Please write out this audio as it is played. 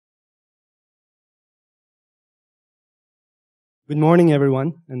Good morning,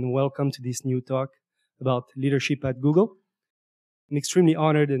 everyone, and welcome to this new talk about leadership at Google. I'm extremely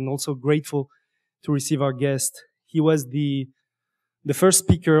honored and also grateful to receive our guest. He was the first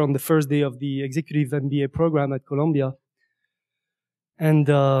speaker on the first day of the executive MBA program at Columbia, and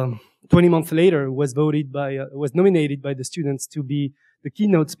 20 months later was nominated by the students to be the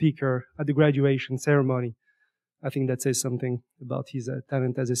keynote speaker at the graduation ceremony. I think that says something about his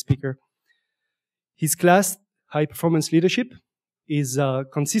talent as a speaker. His class, High Performance Leadership, is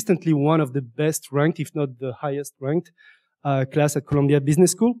consistently one of the best ranked, if not the highest ranked, class at Columbia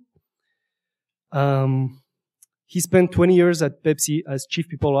Business School. He spent 20 years at Pepsi as Chief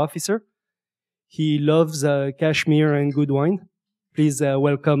People Officer. He loves cashmere and good wine. Please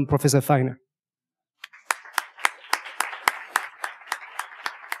welcome Professor Feiner.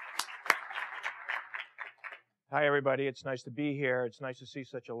 Hi, everybody. It's nice to be here. It's nice to see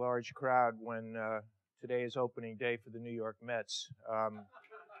such a large crowd when today is opening day for the New York Mets.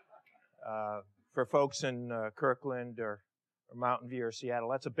 For folks in Kirkland or Mountain View or Seattle,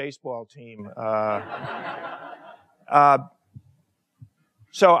 that's a baseball team.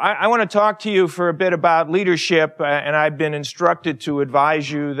 So I want to talk to you for a bit about leadership, and I've been instructed to advise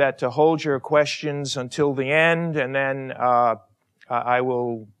you that to hold your questions until the end, and then I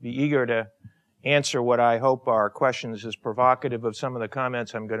will be eager to answer what I hope are questions as provocative of some of the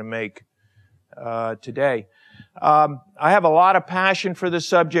comments I'm going to make today. I have a lot of passion for the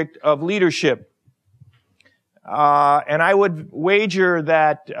subject of leadership. And I would wager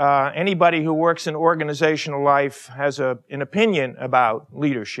that anybody who works in organizational life has an opinion about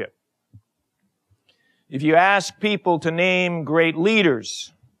leadership. If you ask people to name great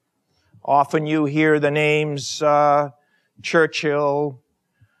leaders, often you hear the names Churchill.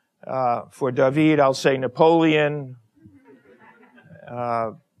 For David, I'll say Napoleon,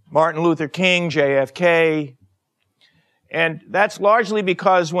 Martin Luther King, JFK. And that's largely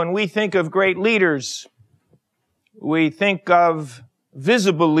because when we think of great leaders, we think of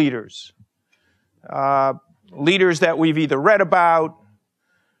visible leaders. Leaders that we've either read about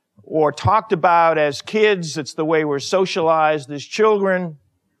or talked about as kids. It's the way we're socialized as children.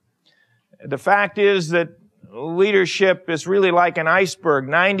 The fact is that leadership is really like an iceberg.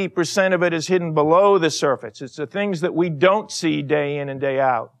 90% of it is hidden below the surface. It's the things that we don't see day in and day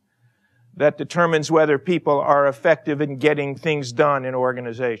out that determines whether people are effective in getting things done in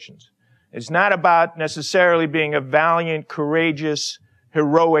organizations. It's not about necessarily being a valiant, courageous,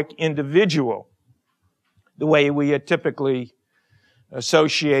 heroic individual, the way we typically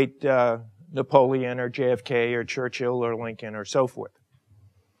associate Napoleon or JFK or Churchill or Lincoln or so forth.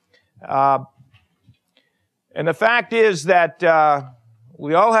 And the fact is that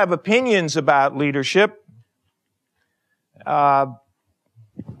we all have opinions about leadership.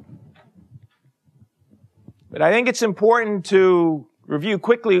 But I think it's important to review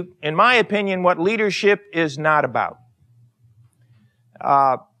quickly, in my opinion, what leadership is not about.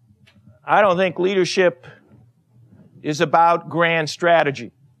 I don't think leadership is about grand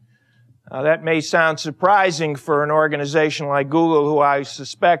strategy. That may sound surprising for an organization like Google, who I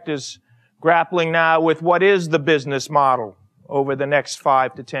suspect is grappling now with what is the business model over the next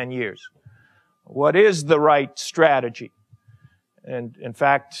 5 to 10 years. What is the right strategy? And in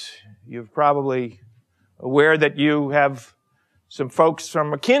fact, you're probably aware that you have some folks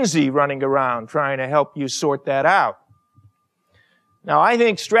from McKinsey running around trying to help you sort that out. Now, I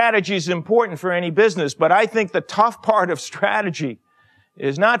think strategy is important for any business, but I think the tough part of strategy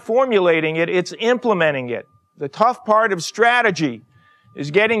is not formulating it, it's implementing it. The tough part of strategy is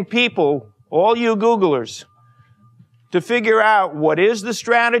getting people, all you Googlers, to figure out what is the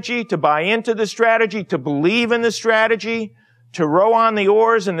strategy, to buy into the strategy, to believe in the strategy, to row on the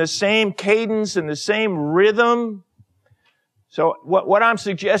oars in the same cadence and the same rhythm. So what I'm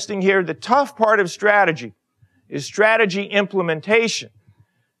suggesting here, the tough part of strategy is strategy implementation,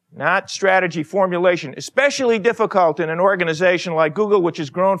 not strategy formulation. Especially difficult in an organization like Google, which has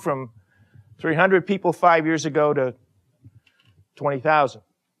grown from 300 people 5 years ago to 20,000.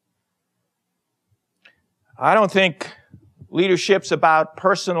 I don't think leadership's about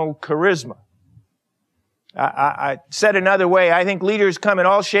personal charisma. I said another way, I think leaders come in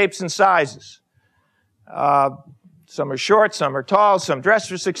all shapes and sizes. Some are short, some are tall, some dress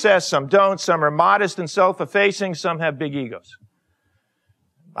for success, some don't, some are modest and self-effacing, some have big egos.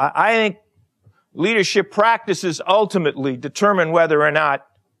 I think leadership practices ultimately determine whether or not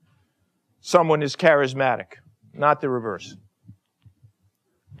someone is charismatic, not the reverse.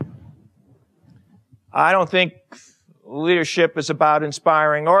 I don't think leadership is about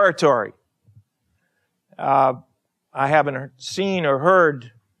inspiring oratory. I haven't seen or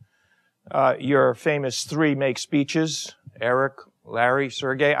heard your famous three make speeches, Eric, Larry,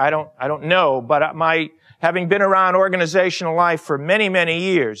 Sergey. I don't know, but having been around organizational life for many, many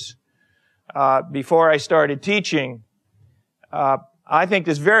years, before I started teaching, I think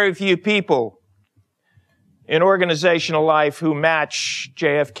there's very few people in organizational life who match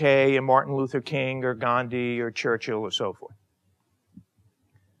JFK and Martin Luther King or Gandhi or Churchill or so forth.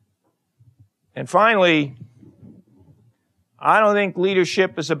 And finally, I don't think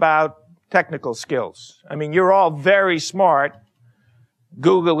leadership is about technical skills. I mean, you're all very smart.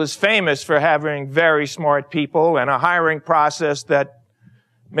 Google is famous for having very smart people and a hiring process that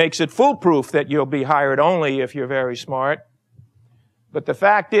makes it foolproof that you'll be hired only if you're very smart. But the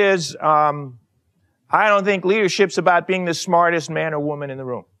fact is, I don't think leadership's about being the smartest man or woman in the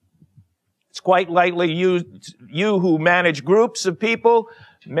room. It's quite likely you who manage groups of people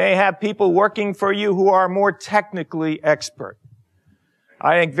may have people working for you who are more technically expert.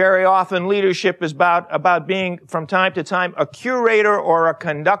 I think very often leadership is about being, from time to time, a curator or a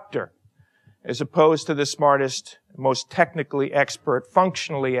conductor, as opposed to the smartest, most technically expert,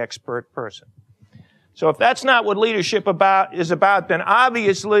 functionally expert person. So if that's not what leadership is about, then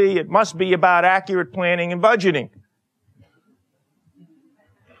obviously it must be about accurate planning and budgeting.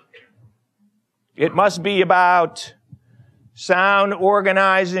 It must be about sound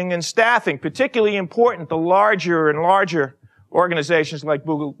organizing and staffing, particularly important the larger and larger organizations like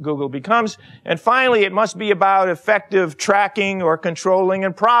Google becomes. And finally, it must be about effective tracking or controlling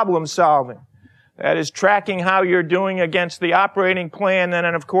and problem solving. That is, tracking how you're doing against the operating plan, and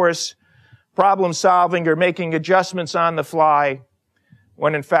then, of course, problem solving or making adjustments on the fly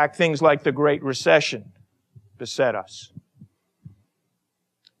when, in fact, things like the Great Recession beset us.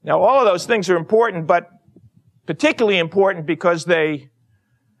 Now, all of those things are important, but particularly important because they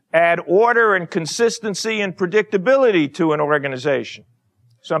add order and consistency and predictability to an organization,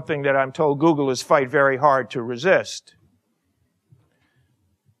 something that I'm told Google is fight very hard to resist.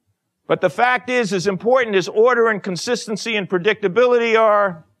 But the fact is, as important as order and consistency and predictability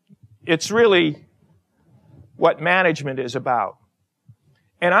are, it's really what management is about.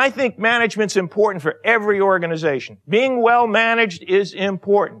 And I think management's important for every organization. Being well managed is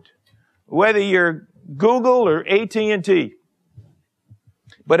important, whether you're Google or AT&T.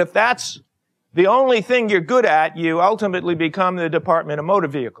 But if that's the only thing you're good at, you ultimately become the Department of Motor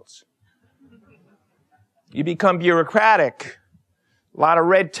Vehicles. You become bureaucratic, a lot of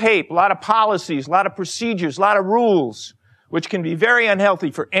red tape, a lot of policies, a lot of procedures, a lot of rules, which can be very unhealthy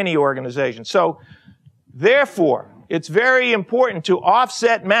for any organization. So, therefore, it's very important to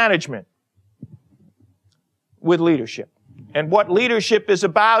offset management with leadership. And what leadership is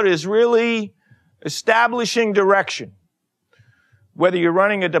about is really establishing direction. Whether you're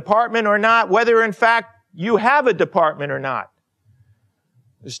running a department or not, whether in fact you have a department or not.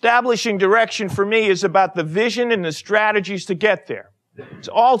 Establishing direction for me is about the vision and the strategies to get there. It's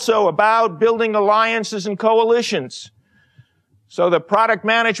also about building alliances and coalitions. So the product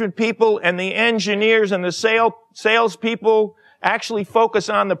management people and the engineers and the sales people actually focus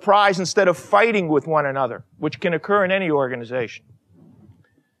on the prize instead of fighting with one another, which can occur in any organization.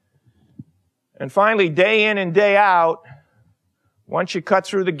 And finally, day in and day out, once you cut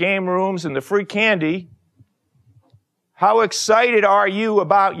through the game rooms and the free candy, how excited are you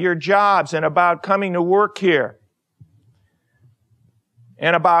about your jobs and about coming to work here?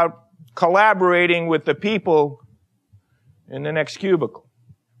 And about collaborating with the people in the next cubicle.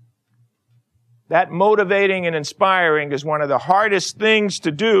 That motivating and inspiring is one of the hardest things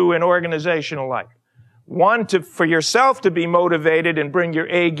to do in organizational life. One, for yourself to be motivated and bring your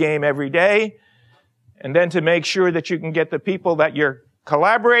A game every day, and then to make sure that you can get the people that you're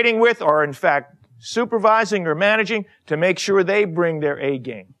collaborating with or, in fact, supervising or managing to make sure they bring their A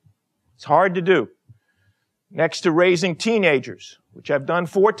game. It's hard to do. Next to raising teenagers, which I've done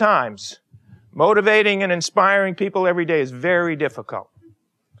 4 times, motivating and inspiring people every day is very difficult.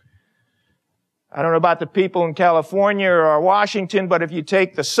 I don't know about the people in California or Washington, but if you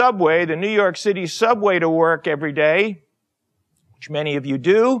take the subway, the New York City subway to work every day, which many of you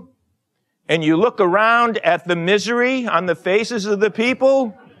do, and you look around at the misery on the faces of the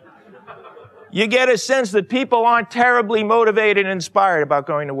people, you get a sense that people aren't terribly motivated and inspired about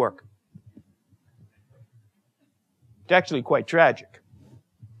going to work. It's actually quite tragic.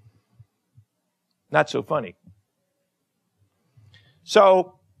 Not so funny.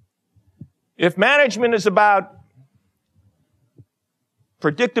 So, if management is about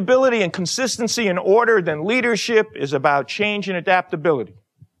predictability and consistency and order, then leadership is about change and adaptability.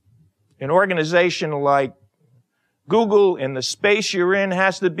 An organization like Google, in the space you're in,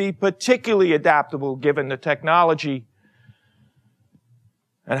 has to be particularly adaptable given the technology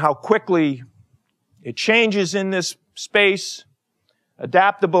and how quickly it changes in this space,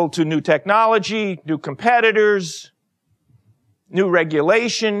 adaptable to new technology, new competitors, new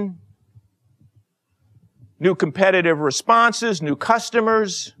regulation, new competitive responses, new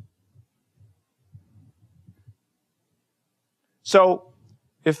customers. So,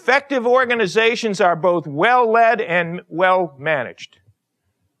 effective organizations are both well-led and well-managed,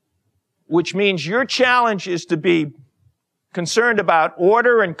 which means your challenge is to be concerned about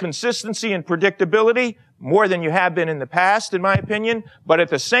order and consistency and predictability more than you have been in the past, in my opinion, but at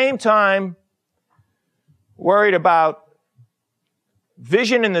the same time, worried about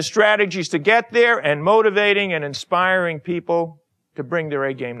vision and the strategies to get there and motivating and inspiring people to bring their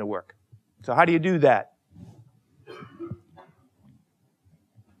A game to work. So how do you do that?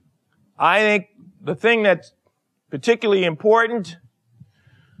 I think the thing that's particularly important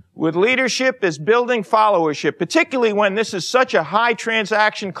with leadership is building followership, particularly when this is such a high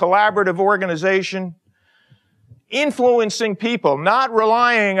transaction collaborative organization. Influencing people, not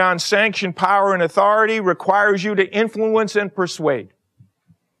relying on sanction, power, and authority, requires you to influence and persuade.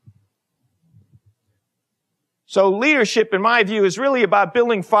 So leadership, in my view, is really about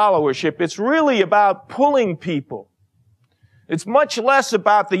building followership. It's really about pulling people. It's much less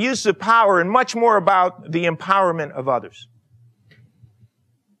about the use of power and much more about the empowerment of others.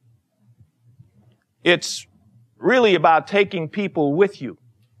 It's really about taking people with you.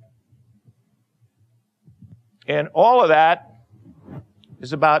 And all of that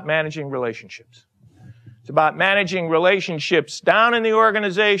is about managing relationships. It's about managing relationships down in the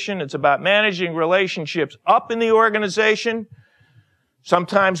organization. It's about managing relationships up in the organization,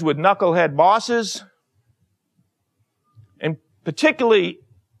 sometimes with knucklehead bosses. And particularly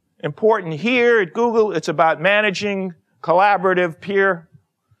important here at Google, it's about managing collaborative peer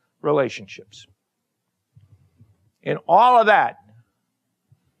relationships. And all of that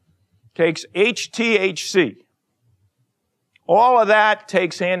takes HTHC. All of that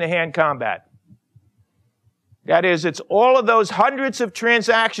takes hand-to-hand combat. That is, it's all of those hundreds of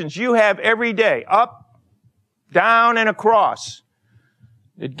transactions you have every day, up, down, and across.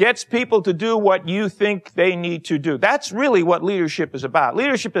 It gets people to do what you think they need to do. That's really what leadership is about.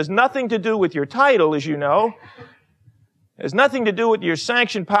 Leadership has nothing to do with your title, as you know. It has nothing to do with your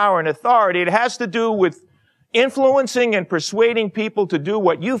sanction, power, and authority. It has to do with influencing and persuading people to do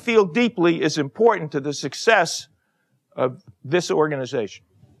what you feel deeply is important to the success of this organization.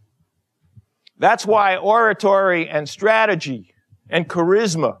 That's why oratory and strategy and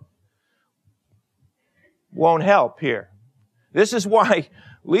charisma won't help here. This is why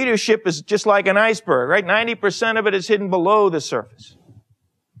leadership is just like an iceberg, right? 90% of it is hidden below the surface.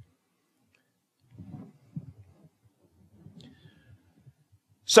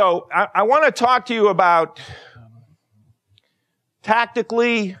 So I want to talk to you about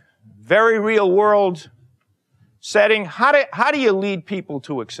tactically, very real world setting. How do you lead people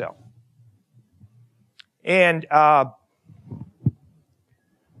to excel? And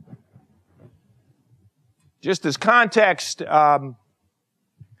just as context, I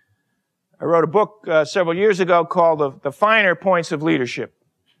wrote a book several years ago called The Feiner Points of Leadership,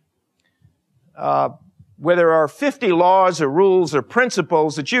 where there are 50 laws or rules or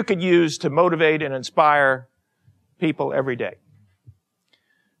principles that you could use to motivate and inspire people every day.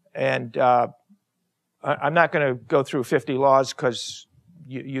 And I'm not going to go through 50 laws because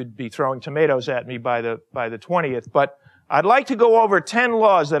you'd be throwing tomatoes at me by the 20th. But I'd like to go over 10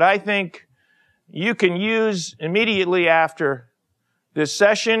 laws that I think you can use immediately after this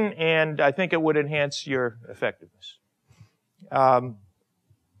session, and I think it would enhance your effectiveness.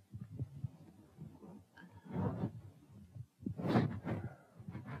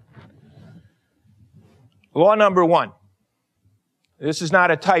 Law number 1. This is not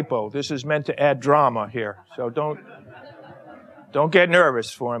a typo. This is meant to add drama here. So don't get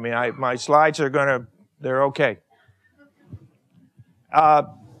nervous for me. My slides are they're okay.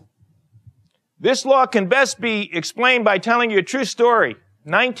 This law can best be explained by telling you a true story.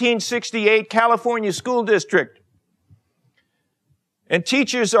 1968 California school district. And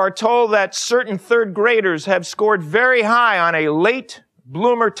teachers are told that certain third graders have scored very high on a late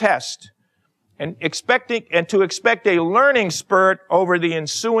bloomer test and to expect a learning spurt over the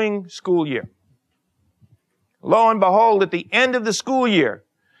ensuing school year. Lo and behold, at the end of the school year,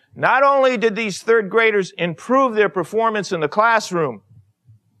 not only did these third graders improve their performance in the classroom,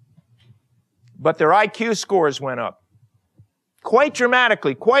 but their IQ scores went up. Quite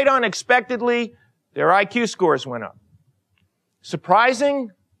dramatically, quite unexpectedly, their IQ scores went up.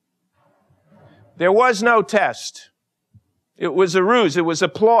 Surprising? There was no test. It was a ruse. It was a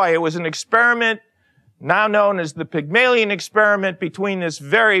ploy. It was an experiment now known as the Pygmalion experiment, between this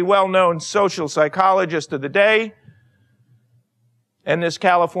very well-known social psychologist of the day and this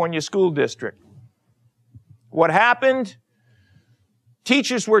California school district. What happened?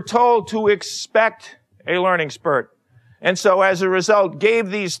 Teachers were told to expect a learning spurt. And so as a result,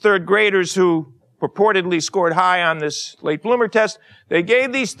 gave these third graders who purportedly scored high on this late bloomer test, they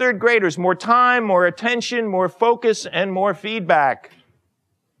gave these third graders more time, more attention, more focus, and more feedback.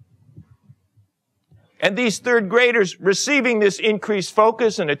 And these third graders, receiving this increased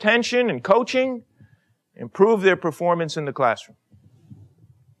focus and attention and coaching, improved their performance in the classroom.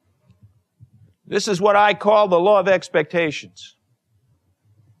 This is what I call the law of expectations.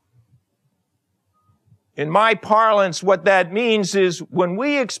 In my parlance, what that means is when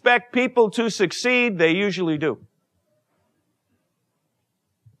we expect people to succeed, they usually do.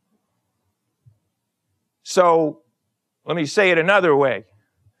 So, let me say it another way.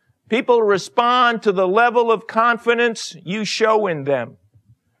 People respond to the level of confidence you show in them.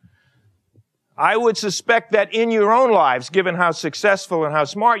 I would suspect that in your own lives, given how successful and how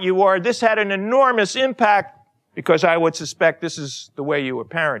smart you are, this had an enormous impact because I would suspect this is the way you were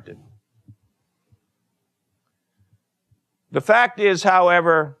parented. The fact is,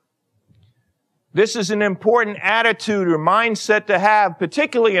 however, this is an important attitude or mindset to have,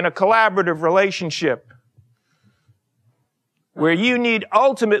 particularly in a collaborative relationship, where you need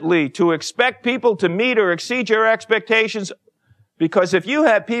ultimately to expect people to meet or exceed your expectations, because if you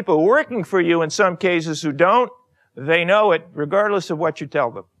have people working for you in some cases who don't, they know it regardless of what you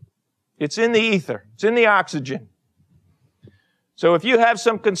tell them. It's in the ether. It's in the oxygen. So if you have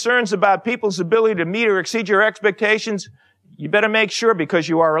some concerns about people's ability to meet or exceed your expectations, you better make sure, because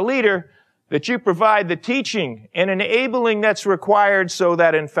you are a leader, that you provide the teaching and enabling that's required so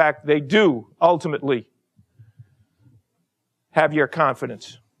that, in fact, they do ultimately have your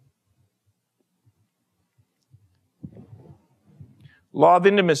confidence. Law of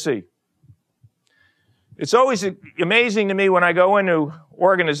intimacy. It's always amazing to me when I go into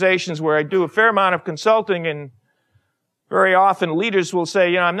organizations where I do a fair amount of consulting, and very often leaders will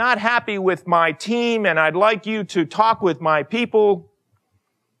say, I'm not happy with my team and I'd like you to talk with my people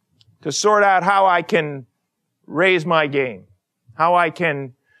to sort out how I can raise my game, how I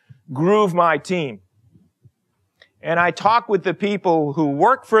can groove my team. And I talk with the people who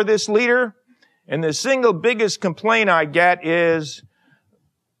work for this leader, and the single biggest complaint I get is,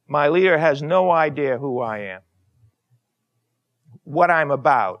 my leader has no idea who I am, what I'm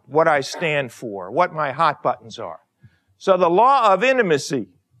about, what I stand for, what my hot buttons are. So the law of intimacy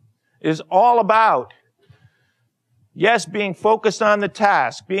is all about, yes, being focused on the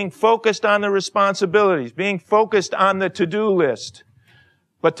task, being focused on the responsibilities, being focused on the to-do list.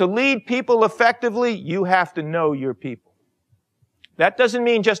 But to lead people effectively, you have to know your people. That doesn't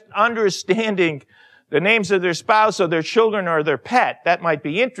mean just understanding the names of their spouse or their children or their pet. That might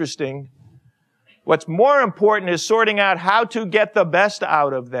be interesting. What's more important is sorting out how to get the best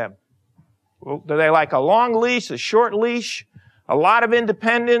out of them. Do they like a long leash, a short leash, a lot of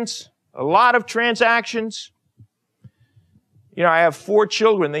independence, a lot of transactions? I have 4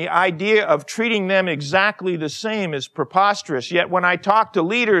 children. The idea of treating them exactly the same is preposterous. Yet when I talk to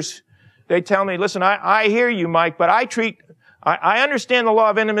leaders, they tell me, listen, I hear you, Mike, but I understand the law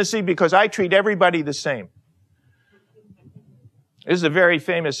of intimacy because I treat everybody the same. This is a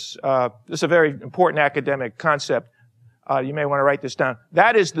very important academic concept. You may want to write this down.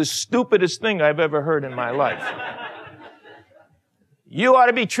 That is the stupidest thing I've ever heard in my life. You ought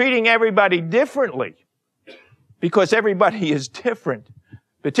to be treating everybody differently because everybody is different,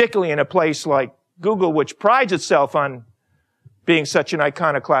 particularly in a place like Google, which prides itself on being such an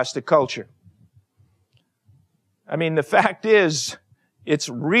iconoclastic culture. The fact is, it's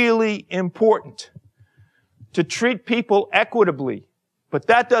really important to treat people equitably, but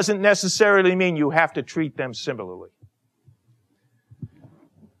that doesn't necessarily mean you have to treat them similarly.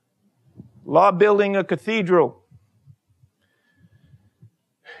 Law building a cathedral.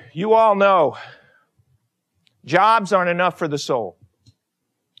 You all know, jobs aren't enough for the soul.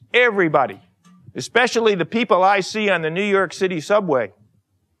 Everybody, especially the people I see on the New York City subway,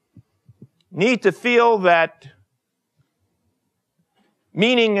 need to feel that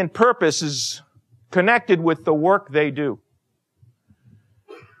meaning and purpose is connected with the work they do.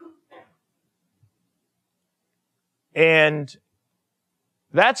 And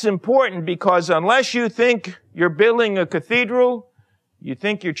that's important because unless you think you're building a cathedral, you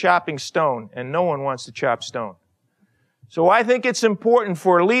think you're chopping stone, and no one wants to chop stone. So I think it's important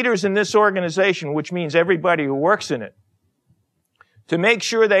for leaders in this organization, which means everybody who works in it, to make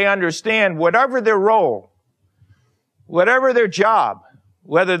sure they understand whatever their role, whatever their job,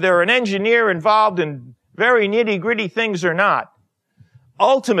 whether they're an engineer involved in very nitty-gritty things or not,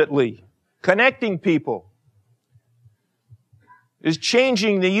 ultimately, connecting people is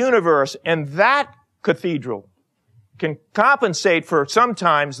changing the universe, and that cathedral can compensate for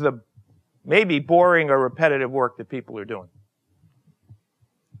sometimes the maybe boring or repetitive work that people are doing.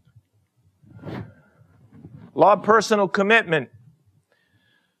 Law of personal commitment.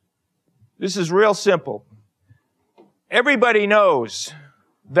 This is real simple. Everybody knows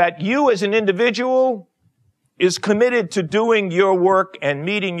that you as an individual is committed to doing your work and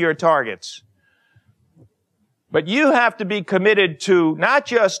meeting your targets. But you have to be committed to not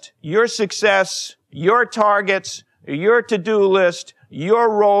just your success, your targets, your to-do list,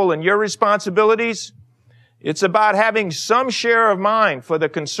 your role and your responsibilities. It's about having some share of mind for the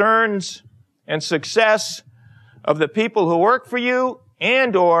concerns and success of the people who work for you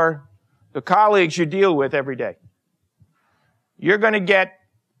and or the colleagues you deal with every day. You're going to get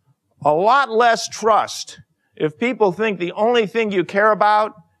a lot less trust if people think the only thing you care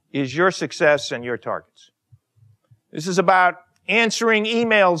about is your success and your targets. This is about answering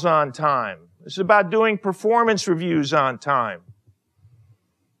emails on time. This is about doing performance reviews on time.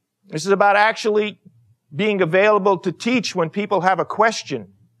 This is about actually being available to teach when people have a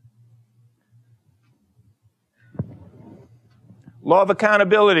question. Law of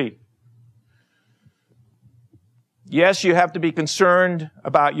accountability. Yes, you have to be concerned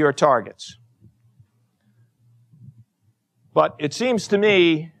about your targets. But it seems to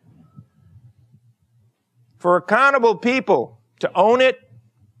me, for accountable people to own it,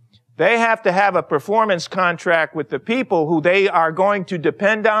 they have to have a performance contract with the people who they are going to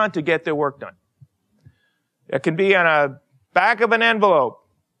depend on to get their work done. It can be on a back of an envelope,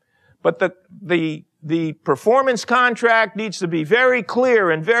 but the performance contract needs to be very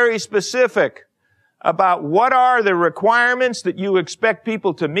clear and very specific about what are the requirements that you expect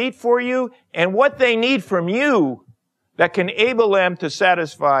people to meet for you and what they need from you that can enable them to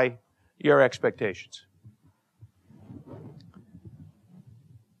satisfy your expectations.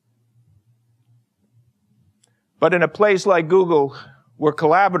 But in a place like Google, where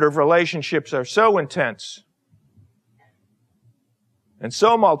collaborative relationships are so intense and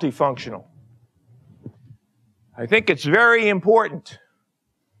so multifunctional, I think it's very important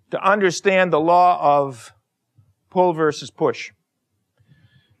to understand the law of pull versus push.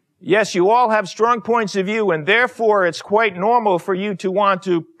 Yes, you all have strong points of view, and therefore it's quite normal for you to want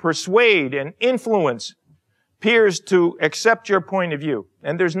to persuade and influence peers to accept your point of view.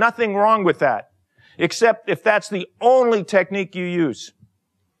 And there's nothing wrong with that, except if that's the only technique you use.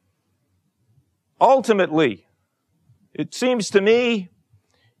 Ultimately, it seems to me,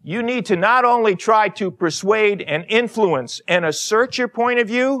 you need to not only try to persuade and influence and assert your point of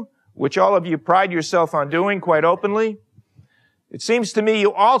view, which all of you pride yourself on doing quite openly. It seems to me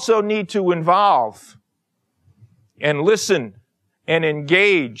you also need to involve and listen and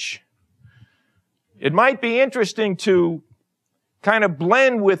engage. It might be interesting to kind of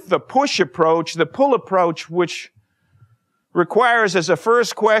blend with the push approach, the pull approach, which requires as a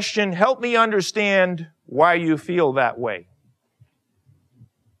first question, help me understand why you feel that way.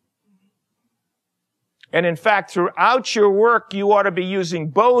 And in fact, throughout your work, you ought to be using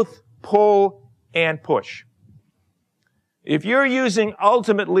both pull and push. If you're using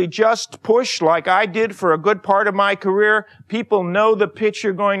ultimately just push, like I did for a good part of my career, people know the pitch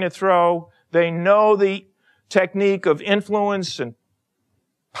you're going to throw. They know the technique of influence and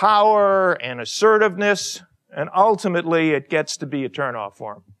power and assertiveness, and ultimately it gets to be a turnoff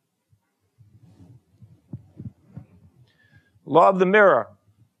for them. Law of the mirror.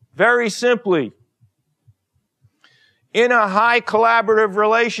 Very simply, in a high collaborative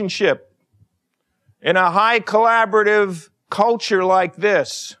relationship, in a high collaborative culture like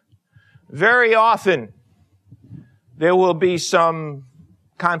this, very often there will be some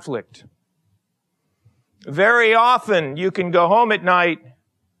conflict. Very often you can go home at night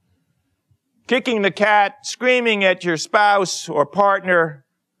kicking the cat, screaming at your spouse or partner,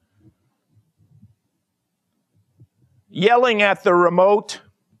 yelling at the remote,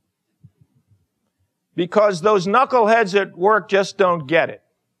 because those knuckleheads at work just don't get it.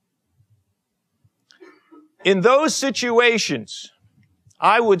 In those situations,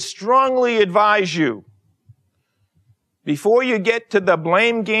 I would strongly advise you, before you get to the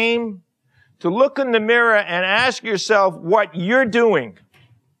blame game, to look in the mirror and ask yourself what you're doing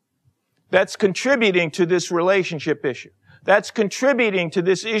that's contributing to this relationship issue, that's contributing to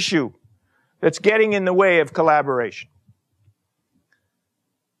this issue that's getting in the way of collaboration.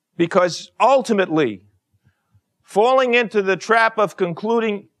 Because ultimately, falling into the trap of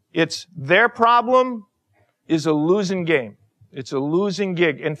concluding it's their problem is a losing game. It's a losing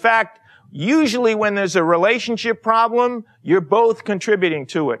gig. In fact, usually when there's a relationship problem, you're both contributing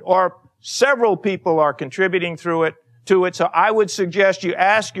to it, or several people are contributing to it. So I would suggest you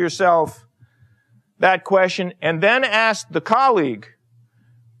ask yourself that question and then ask the colleague,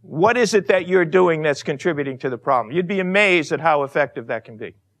 what is it that you're doing that's contributing to the problem? You'd be amazed at how effective that can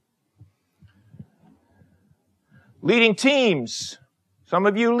be. Leading teams. Some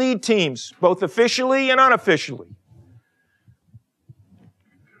of you lead teams, both officially and unofficially.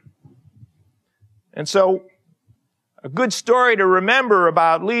 And so, a good story to remember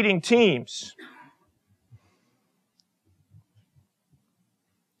about leading teams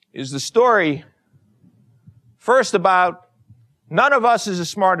is the story first about none of us is as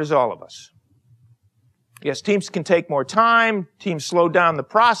smart as all of us. Yes, teams can take more time, teams slow down the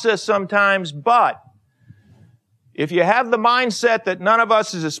process sometimes, but if you have the mindset that none of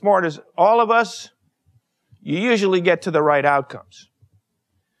us is as smart as all of us, you usually get to the right outcomes.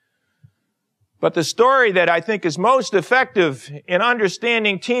 But the story that I think is most effective in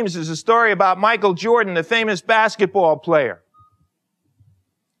understanding teams is a story about Michael Jordan, the famous basketball player,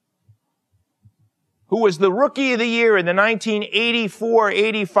 who was the Rookie of the Year in the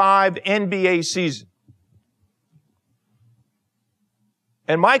 1984-85 NBA season.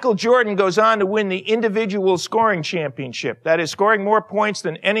 And Michael Jordan goes on to win the individual scoring championship. That is, scoring more points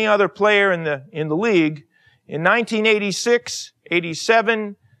than any other player in the league in 1986,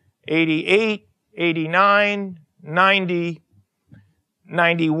 87, 88, 89, 90,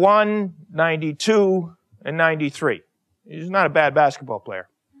 91, 92, and 93. He's not a bad basketball player.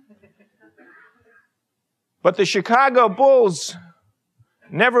 But the Chicago Bulls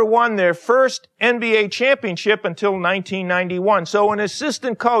never won their first NBA championship until 1991. So an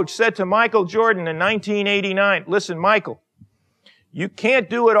assistant coach said to Michael Jordan in 1989, listen, Michael, you can't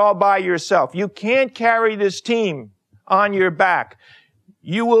do it all by yourself. You can't carry this team on your back.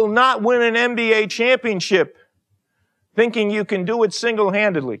 You will not win an NBA championship thinking you can do it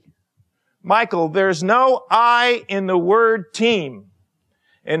single-handedly. Michael, there's no I in the word team.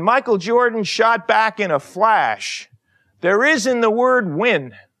 And Michael Jordan shot back in a flash. There is in the word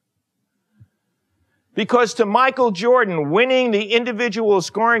win. Because to Michael Jordan, winning the individual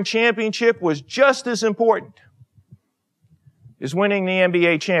scoring championship was just as important as winning the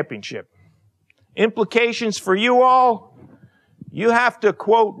NBA championship. Implications for you all? You have to,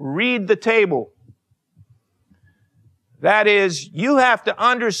 quote, read the table. That is, you have to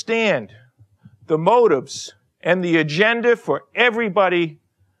understand the motives and the agenda for everybody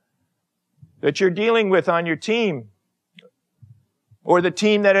that you're dealing with on your team, or the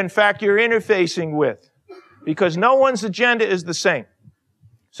team that, in fact, you're interfacing with, because no one's agenda is the same.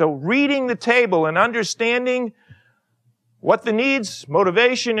 So reading the table and understanding what the needs,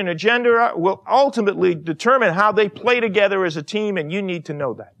 motivation, and agenda are will ultimately determine how they play together as a team, and you need to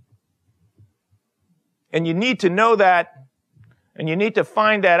know that. And you need to know that, and you need to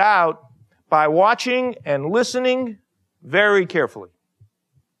find that out by watching and listening very carefully.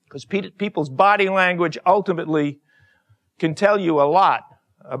 Because people's body language ultimately can tell you a lot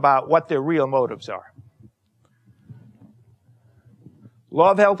about what their real motives are.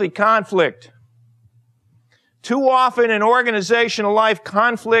 Love healthy conflict. Too often in organizational life,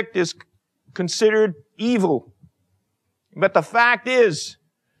 conflict is considered evil. But the fact is,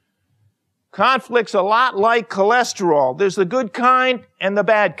 conflict's a lot like cholesterol. There's the good kind and the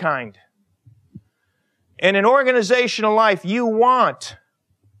bad kind. And in organizational life, you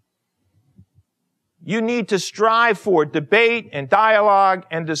need to strive for debate and dialogue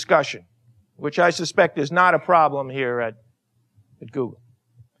and discussion, which I suspect is not a problem here at Google.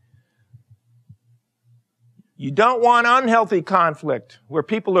 You don't want unhealthy conflict where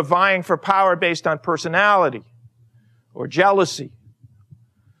people are vying for power based on personality or jealousy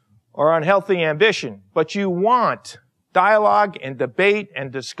or unhealthy ambition, but you want dialogue and debate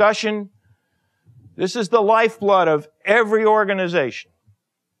and discussion. This is the lifeblood of every organization.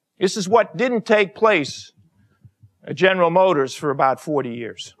 This is what didn't take place at General Motors for about 40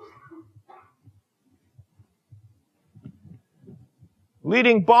 years.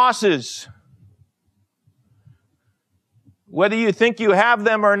 Leading bosses. Whether you think you have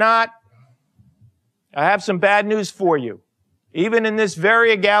them or not, I have some bad news for you. Even in this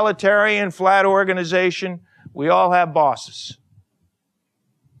very egalitarian, flat organization, we all have bosses.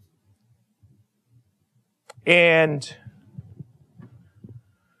 And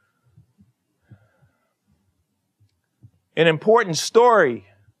an important story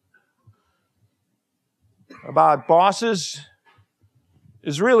about bosses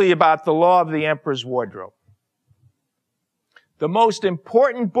is really about the law of the emperor's wardrobe. The most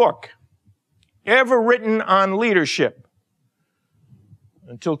important book ever written on leadership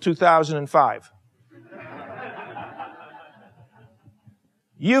until 2005.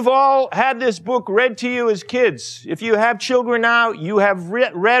 You've all had this book read to you as kids. If you have children now, you have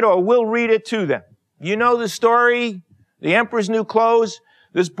read or will read it to them. You know the story, The Emperor's New Clothes.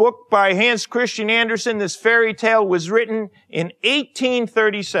 This book by Hans Christian Andersen, this fairy tale, was written in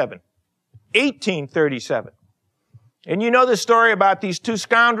 1837. 1837. And you know the story about these two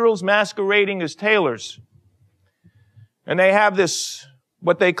scoundrels masquerading as tailors. And they have this,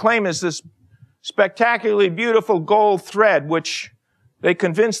 what they claim is this spectacularly beautiful gold thread, which they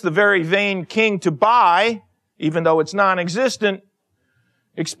convince the very vain king to buy, even though it's non-existent,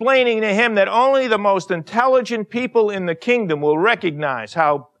 explaining to him that only the most intelligent people in the kingdom will recognize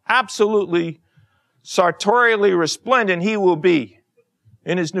how absolutely sartorially resplendent he will be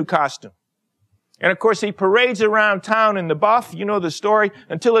in his new costume. And of course, he parades around town in the buff, you know the story,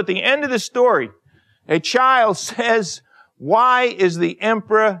 until at the end of the story, a child says, "Why is the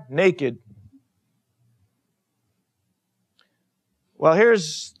emperor naked?" Well,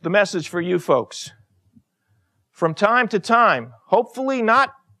 here's the message for you folks. From time to time, hopefully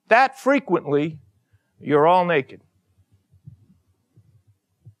not that frequently, you're all naked.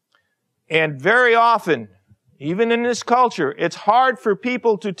 And very often, even in this culture, it's hard for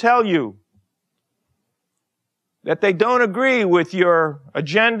people to tell you that they don't agree with your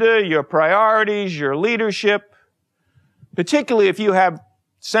agenda, your priorities, your leadership, particularly if you have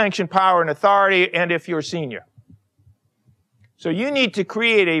sanctioned power and authority and if you're senior. So you need to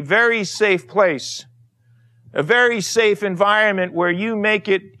create a very safe place, a very safe environment where you make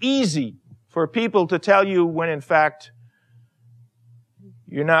it easy for people to tell you when, in fact,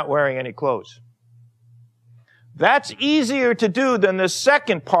 you're not wearing any clothes. That's easier to do than the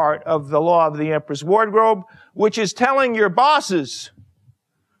second part of the law of the emperor's wardrobe, which is telling your bosses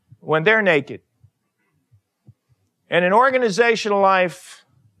when they're naked. And in organizational life,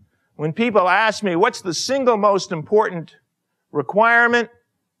 when people ask me, what's the single most important requirement?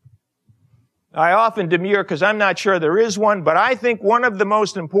 I often demur because I'm not sure there is one, but I think one of the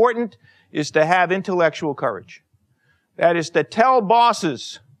most important is to have intellectual courage. That is to tell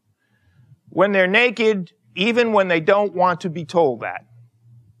bosses when they're naked, even when they don't want to be told that.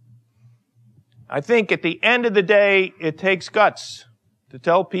 I think at the end of the day, it takes guts to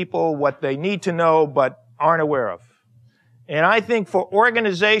tell people what they need to know but aren't aware of. And I think for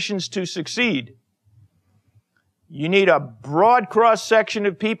organizations to succeed, you need a broad cross-section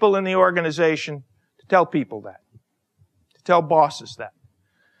of people in the organization to tell people that, to tell bosses that.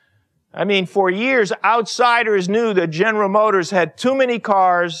 I mean, for years, outsiders knew that General Motors had too many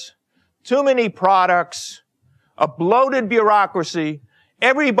cars, too many products, a bloated bureaucracy.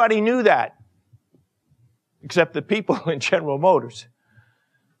 Everybody knew that, except the people in General Motors,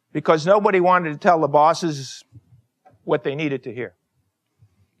 because nobody wanted to tell the bosses what they needed to hear.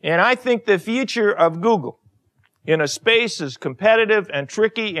 And I think the future of Google, in a space as competitive and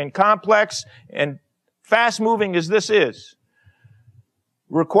tricky and complex and fast-moving as this is,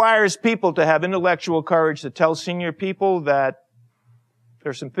 requires people to have intellectual courage to tell senior people that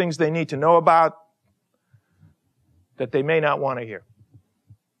there's some things they need to know about that they may not want to hear.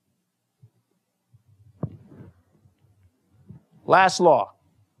 Last law.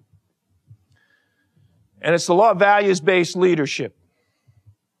 And it's the law of values-based leadership.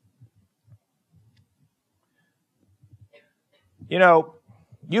 You know,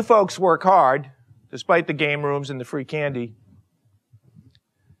 you folks work hard, despite the game rooms and the free candy.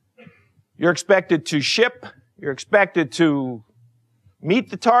 You're expected to ship. You're expected to meet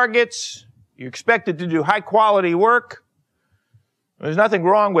the targets. You're expected to do high-quality work. There's nothing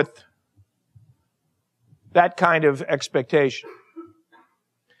wrong with that kind of expectation.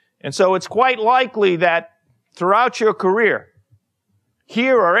 And so it's quite likely that throughout your career,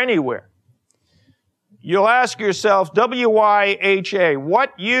 here or anywhere, you'll ask yourself, WYHA,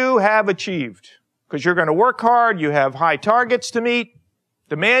 what you have achieved. Because you're going to work hard, you have high targets to meet,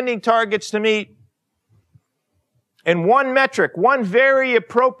 demanding targets to meet. And one metric, one very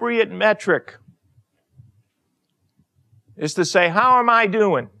appropriate metric, is to say, how am I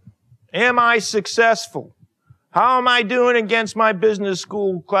doing? Am I successful? How am I doing against my business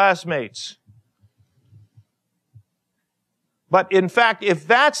school classmates? But in fact, if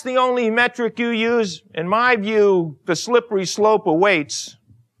that's the only metric you use, in my view, the slippery slope awaits.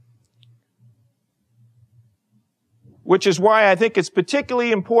 Which is why I think it's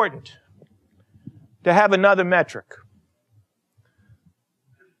particularly important to have another metric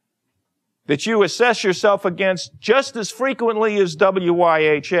that you assess yourself against just as frequently as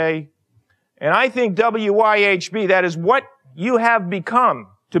WYHA. And I think WYHB, that is what you have become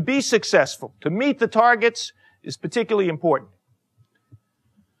to be successful, to meet the targets, is particularly important.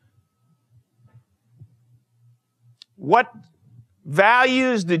 What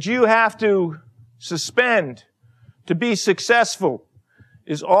values did you have to suspend to be successful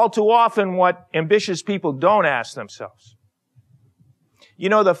is all too often what ambitious people don't ask themselves. You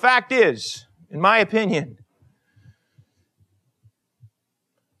know, the fact is, in my opinion,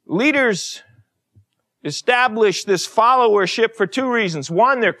 leaders establish this followership for two reasons.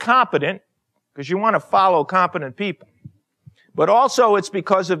 One, they're competent, because you want to follow competent people. But also it's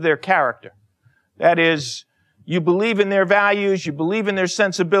because of their character. That is, you believe in their values, you believe in their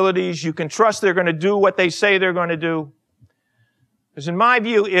sensibilities, you can trust they're going to do what they say they're going to do. Because in my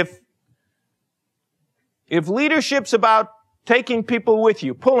view, if leadership's about taking people with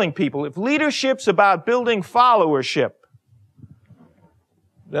you, pulling people, if leadership's about building followership,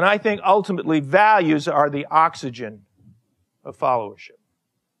 then I think ultimately values are the oxygen of followership.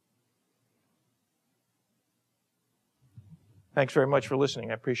 Thanks very much for listening.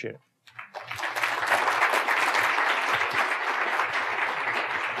 I appreciate it.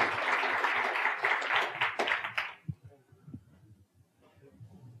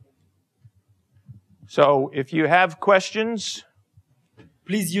 So if you have questions,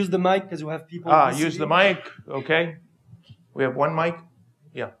 please use the mic because we have people. Use the mic. Okay. We have one mic.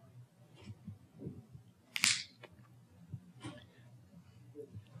 Yeah.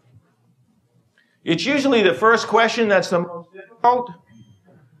 It's usually the first question that's the most difficult.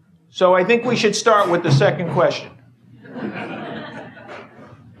 So I think we should start with the second question.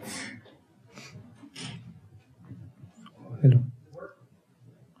 Hello.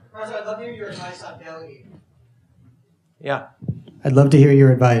 Professor, I'd love to hear your advice on delegating. Yeah. I'd love to hear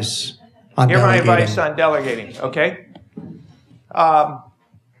your advice on Hear delegating. my advice on delegating, okay?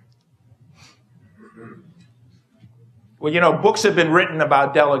 Well, you know, books have been written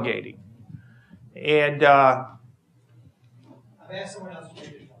about delegating. And I've asked someone else to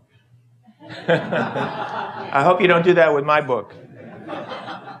read it. I hope you don't do that with my book.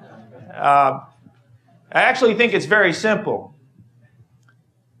 I actually think it's very simple.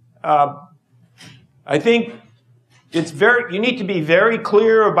 I think you need to be very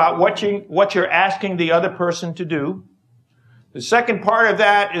clear about what you're asking the other person to do. The second part of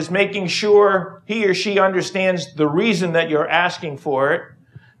that is making sure he or she understands the reason that you're asking for it.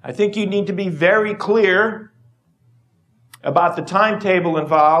 I think you need to be very clear about the timetable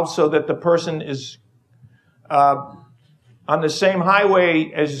involved so that the person is on the same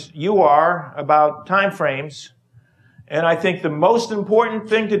highway as you are about time frames. And I think the most important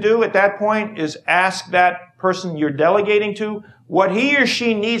thing to do at that point is ask that person you're delegating to what he or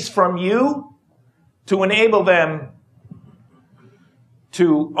she needs from you to enable them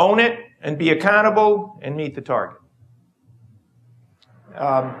to own it and be accountable and meet the target.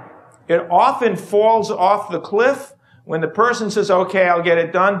 It often falls off the cliff when the person says, okay, I'll get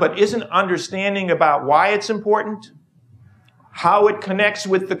it done, but isn't understanding about why it's important, how it connects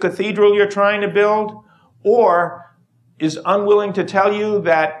with the cathedral you're trying to build, or is unwilling to tell you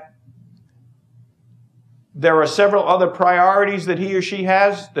that there are several other priorities that he or she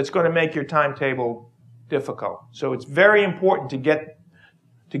has that's going to make your timetable difficult. So it's very important to get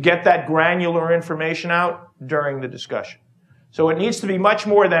that granular information out during the discussion. So it needs to be much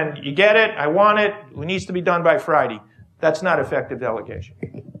more than, you get it, I want it, it needs to be done by Friday. That's not effective delegation.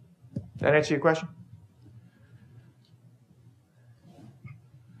 Does that answer your question?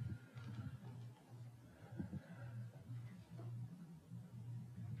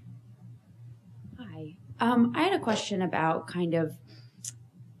 Hi. I had a question about kind of,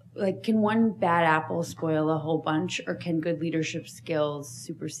 like, can one bad apple spoil a whole bunch, or can good leadership skills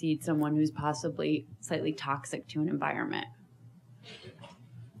supersede someone who's possibly slightly toxic to an environment?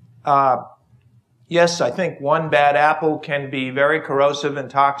 Yes, I think one bad apple can be very corrosive and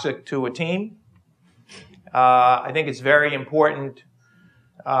toxic to a team. I think it's very important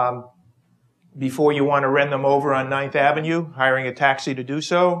before you want to run them over on 9th Avenue, hiring a taxi to do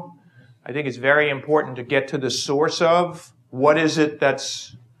so. I think it's very important to get to the source of what is it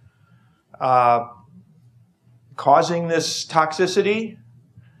that's causing this toxicity.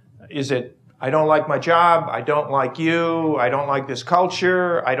 Is it, I don't like my job, I don't like you, I don't like this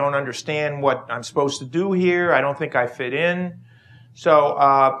culture, I don't understand what I'm supposed to do here, I don't think I fit in. So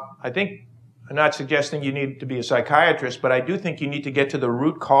I think, I'm not suggesting you need to be a psychiatrist, but I do think you need to get to the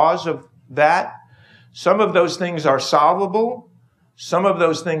root cause of that. Some of those things are solvable, some of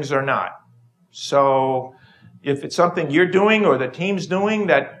those things are not. So if it's something you're doing or the team's doing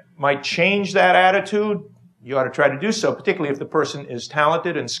that might change that attitude, you ought to try to do so, particularly if the person is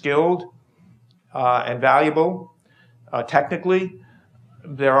talented and skilled and valuable technically.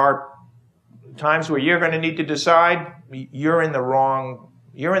 There are times where you're going to need to decide you're in the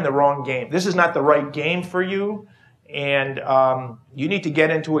wrong game. This is not the right game for you, And you need to get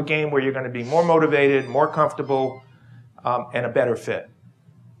into a game where you're going to be more motivated, more comfortable, and a better fit.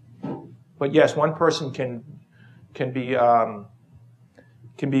 But yes, one person can be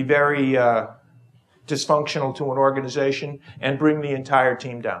very dysfunctional to an organization and bring the entire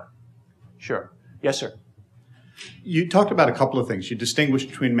team down. Sure. Yes, sir. You talked about a couple of things. You distinguished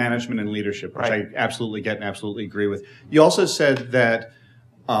between management and leadership, which Right. I absolutely get and absolutely agree with. You also said that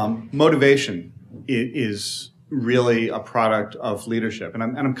motivation is really a product of leadership. And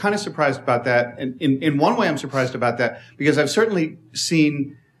I'm kind of surprised about that. And in one way, I'm surprised about that because I've certainly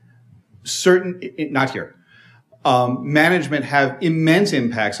seen not here, management have immense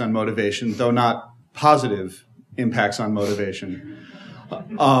impacts on motivation, though not positive impacts on motivation.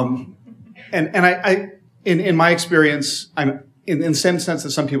 In my experience, I'm in the same sense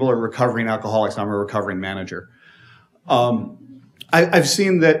that some people are recovering alcoholics, I'm a recovering manager. I've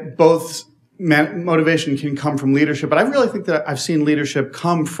seen that both motivation can come from leadership, but I really think that I've seen leadership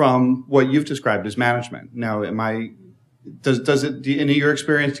come from what you've described as management. Now, does it, in your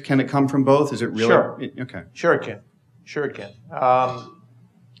experience, can it come from both? Is it really? Sure. Okay. Sure it can. Sure it can.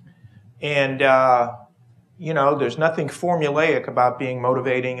 There's nothing formulaic about being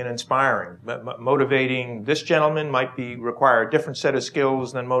motivating and inspiring. Motivating this gentleman might require a different set of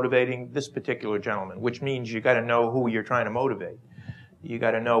skills than motivating this particular gentleman, which means you got to know who you're trying to motivate. You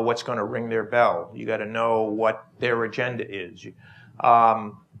got to know what's going to ring their bell. You got to know what their agenda is.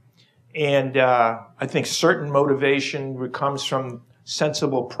 I think certain motivation comes from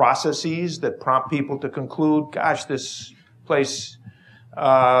sensible processes that prompt people to conclude, gosh, this place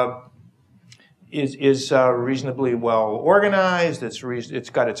is reasonably well organized. It's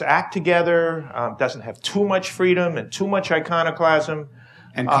got its act together. Doesn't have too much freedom and too much iconoclasm.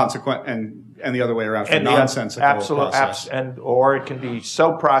 And consequent and the other way around for nonsensical process. Or it can be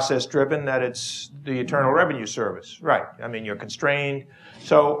so process driven that it's the Internal Revenue Service. Right. I mean, you're constrained.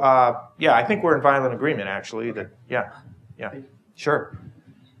 So I think we're in violent agreement actually that sure.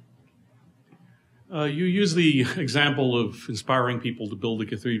 You use the example of inspiring people to build a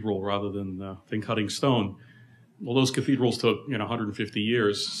cathedral rather than cutting stone. Well, those cathedrals took 150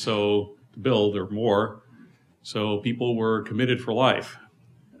 years to build or more, so people were committed for life.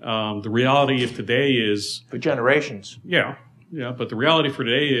 The reality of today is for generations. Yeah. But the reality for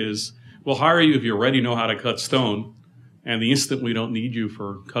today is we'll hire you if you already know how to cut stone, and the instant we don't need you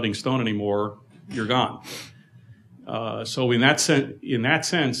for cutting stone anymore, you're gone. So in that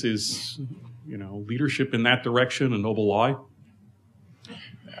sense, is leadership in that direction a noble lie?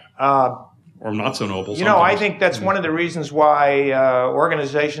 Or not so noble? I think that's one of the reasons why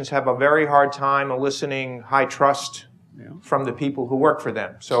organizations have a very hard time eliciting high trust from the people who work for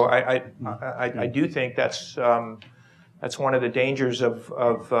them. So I do think that's one of the dangers of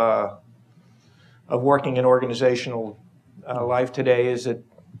working in organizational life today is that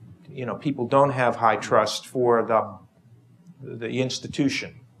people don't have high trust for the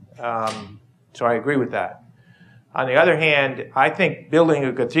institution. So I agree with that. On the other hand, I think building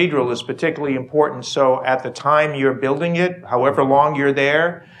a cathedral is particularly important. So at the time you're building it, however long you're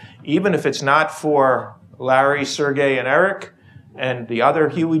there, even if it's not for Larry, Sergey, and Eric, and the other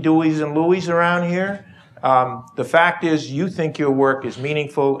Huey, Deweys, and Louis around here, the fact is you think your work is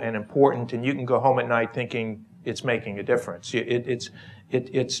meaningful and important, and you can go home at night thinking it's making a difference.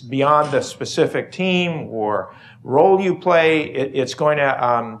 It's beyond the specific team or role you play. It's going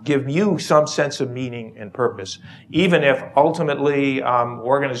to give you some sense of meaning and purpose, even if ultimately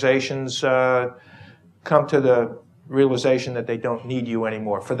organizations come to the realization that they don't need you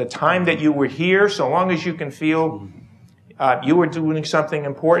anymore. For the time that you were here, so long as you can feel you were doing something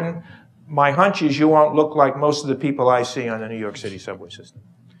important, my hunch is you won't look like most of the people I see on the New York City subway system.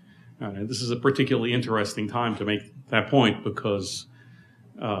 This is a particularly interesting time to make that point because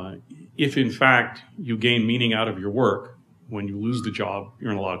if in fact you gain meaning out of your work, when you lose the job,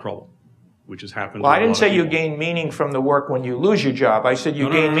 you're in a lot of trouble, which has happened. Well, I didn't say you gain meaning from the work when you lose your job. I said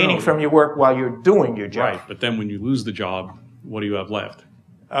you gain meaning from your work while you're doing your job. Right, but then when you lose the job, what do you have left?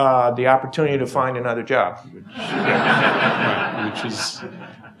 The opportunity to find another job. Right, which is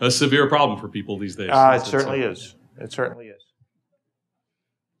a severe problem for people these days. It certainly is. It certainly is.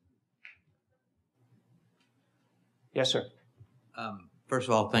 Yes, sir. First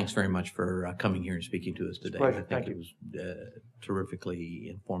of all, thanks very much for coming here and speaking to us today. Pleasure. I think it was terrifically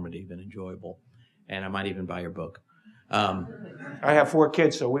informative and enjoyable, and I might even buy your book. I have 4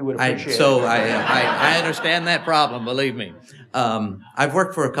 kids, so we would appreciate it. I understand that problem, believe me. I've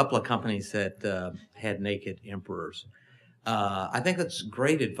worked for a couple of companies that had naked emperors. I think that's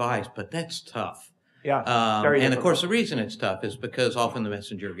great advice, but that's tough. Yeah, and of course, the reason it's tough is because often the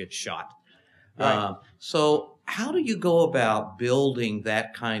messenger gets shot. Right. So how do you go about building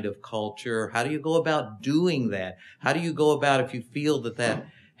that kind of culture? How do you go about doing that? How do you go about, if you feel that that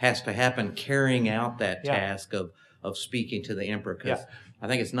has to happen, carrying out that task of speaking to the emperor? Because I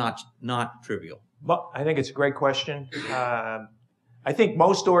think it's not trivial. But I think it's a great question. I think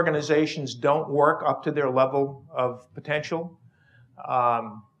most organizations don't work up to their level of potential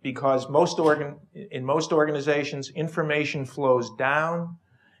because in most organizations, information flows down,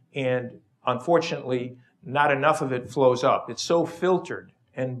 and unfortunately, not enough of it flows up. It's so filtered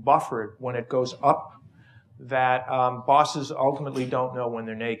and buffered when it goes up that bosses ultimately don't know when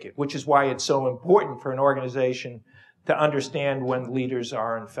they're naked, which is why it's so important for an organization to understand when leaders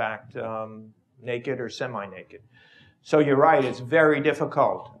are, in fact, naked or semi-naked. So you're right, it's very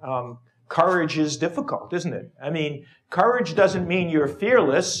difficult. Courage is difficult, isn't it? I mean, courage doesn't mean you're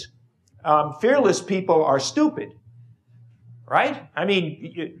fearless. Fearless people are stupid, right? I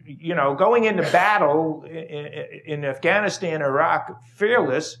mean, you know, going into battle in Afghanistan, Iraq,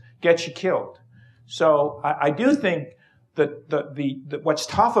 fearless gets you killed. So I do think that what's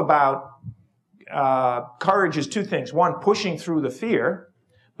tough about courage is two things. One, pushing through the fear,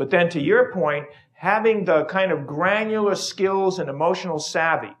 but then to your point, having the kind of granular skills and emotional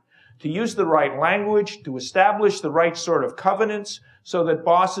savvy to use the right language, to establish the right sort of covenants so that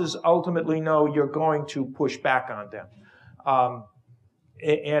bosses ultimately know you're going to push back on them.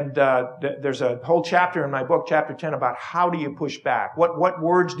 There's a whole chapter in my book, chapter 10, about how do you push back? What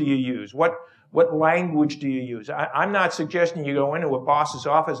words do you use? What language do you use? I'm not suggesting you go into a boss's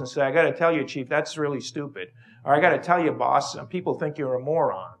office and say, I got to tell you, Chief, that's really stupid. Or I got to tell you, boss, people think you're a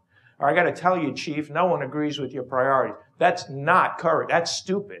moron. Or I got to tell you, Chief, no one agrees with your priorities. That's not courage. That's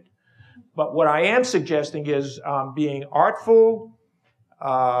stupid. But what I am suggesting is being artful,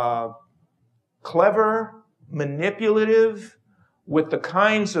 clever, manipulative, with the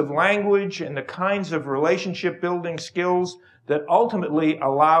kinds of language and the kinds of relationship building skills that ultimately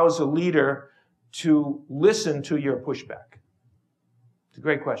allows a leader to listen to your pushback. It's a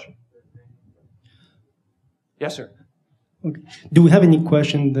great question. Yes, sir. Okay. Do we have any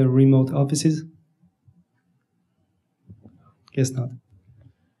question in the remote offices? Guess not.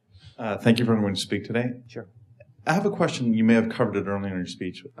 Thank you for everyone to speak today. Sure. I have a question. You may have covered it earlier in your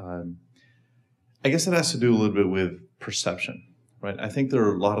speech. I guess it has to do a little bit with perception, right? I think there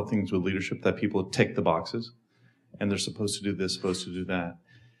are a lot of things with leadership that people tick the boxes, and they're supposed to do this, supposed to do that.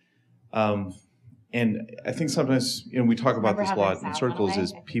 And I think sometimes, you know, we talk about this a lot in circles,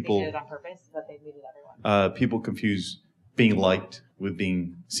 is people, they did it on purpose, but they muted everyone. People confuse being liked with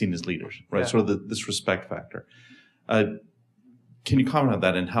being seen as leaders, right? Yeah. Sort of this respect factor. Can you comment on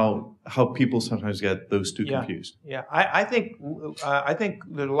that and how people sometimes get those two confused? Yeah, I think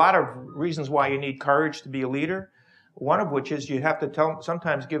there's a lot of reasons why you need courage to be a leader. One of which is you have to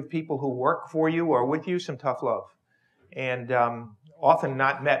sometimes give people who work for you or with you some tough love, and often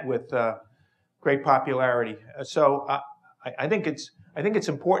not met with great popularity. So I think it's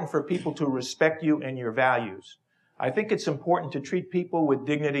important for people to respect you and your values. I think it's important to treat people with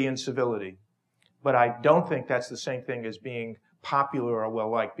dignity and civility, but I don't think that's the same thing as being popular or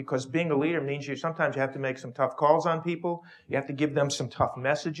well-liked, because being a leader means sometimes you have to make some tough calls on people. You have to give them some tough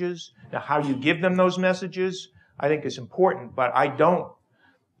messages. Now, how you give them those messages, I think is important, but I don't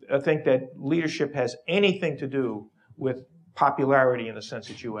think that leadership has anything to do with popularity in the sense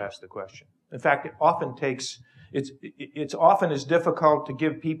that you asked the question. In fact, it's often as difficult to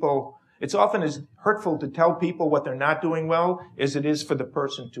give people, it's often as hurtful to tell people what they're not doing well as it is for the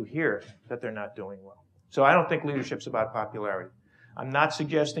person to hear that they're not doing well. So I don't think leadership's about popularity. I'm not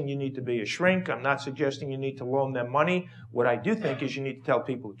suggesting you need to be a shrink. I'm not suggesting you need to loan them money. What I do think is you need to tell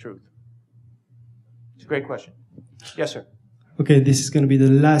people the truth. It's a great question. Yes, sir. Okay, this is going to be the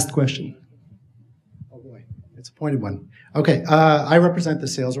last question. Oh boy, it's a pointed one. Okay, I represent the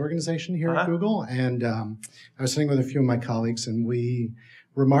sales organization here at Google, and I was sitting with a few of my colleagues, and we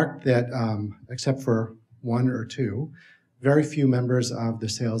remarked that except for one or two, very few members of the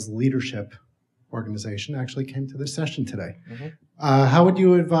sales leadership organization actually came to this session today. Mm-hmm. How would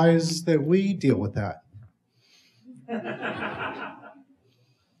you advise that we deal with that?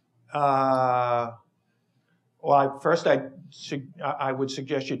 Well, first I would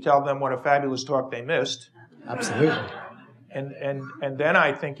suggest you tell them what a fabulous talk they missed. Absolutely. And then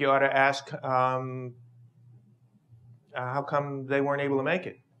I think you ought to ask how come they weren't able to make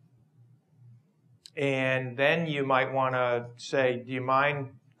it. And then you might want to say, do you mind,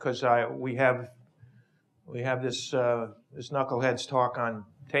 because we have this knuckleheads talk on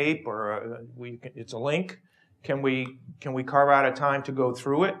tape, or it's a link. Can we carve out a time to go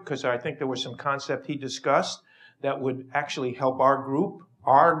through it? Because I think there was some concept he discussed that would actually help our group,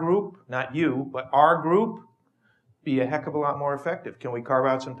 not you, but our group, be a heck of a lot more effective. Can we carve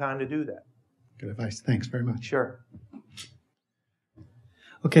out some time to do that? Good advice. Thanks very much. Sure.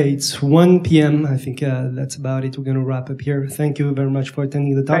 Okay, it's 1 p.m. I think that's about it. We're going to wrap up here. Thank you very much for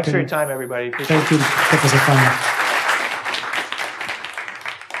attending the talk. Thanks for your time, everybody. Appreciate Thank you, Professor Feiner.